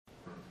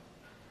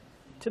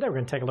Today we're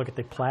going to take a look at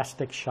the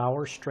plastic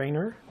shower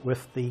strainer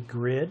with the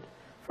grid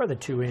for the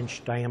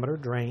 2-inch diameter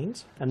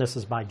drains, and this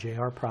is by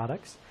JR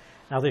Products.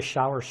 Now this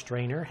shower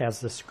strainer has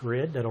this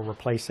grid that will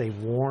replace a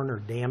worn or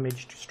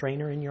damaged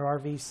strainer in your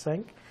RV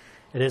sink.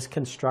 It is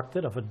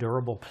constructed of a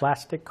durable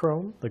plastic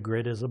chrome. The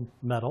grid is a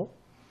metal.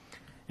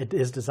 It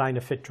is designed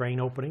to fit drain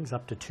openings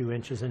up to 2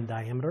 inches in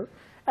diameter.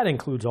 That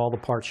includes all the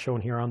parts shown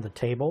here on the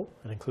table.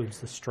 It includes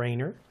the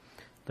strainer,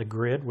 the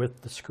grid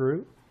with the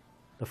screw,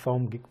 the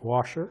foam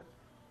washer,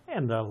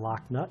 and the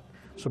lock nut.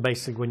 So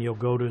basically when you'll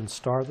go to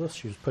install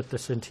this, you put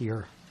this into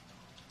your,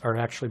 or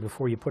actually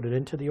before you put it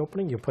into the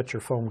opening, you'll put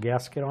your foam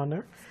gasket on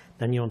there.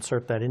 Then you'll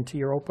insert that into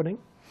your opening.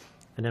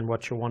 And then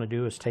what you'll want to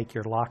do is take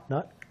your lock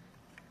nut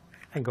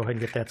and go ahead and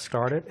get that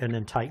started, and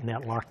then tighten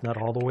that lock nut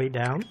all the way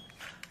down.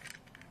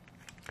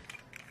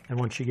 And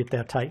once you get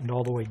that tightened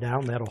all the way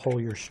down, that'll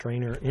hold your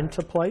strainer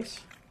into place.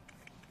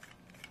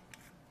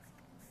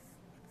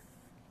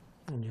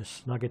 And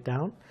just snug it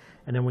down.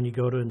 And then when you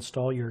go to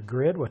install your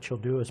grid, what you'll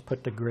do is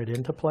put the grid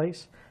into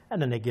place,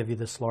 and then they give you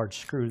this large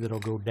screw that'll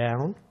go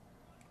down,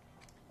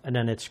 and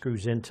then it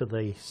screws into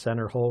the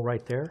center hole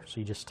right there. So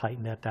you just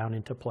tighten that down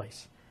into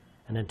place.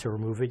 And then to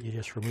remove it, you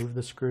just remove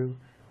the screw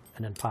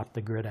and then pop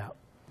the grid out.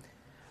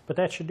 But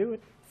that should do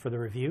it for the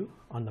review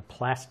on the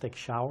plastic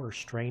shower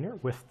strainer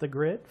with the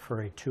grid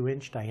for a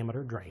 2-inch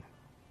diameter drain.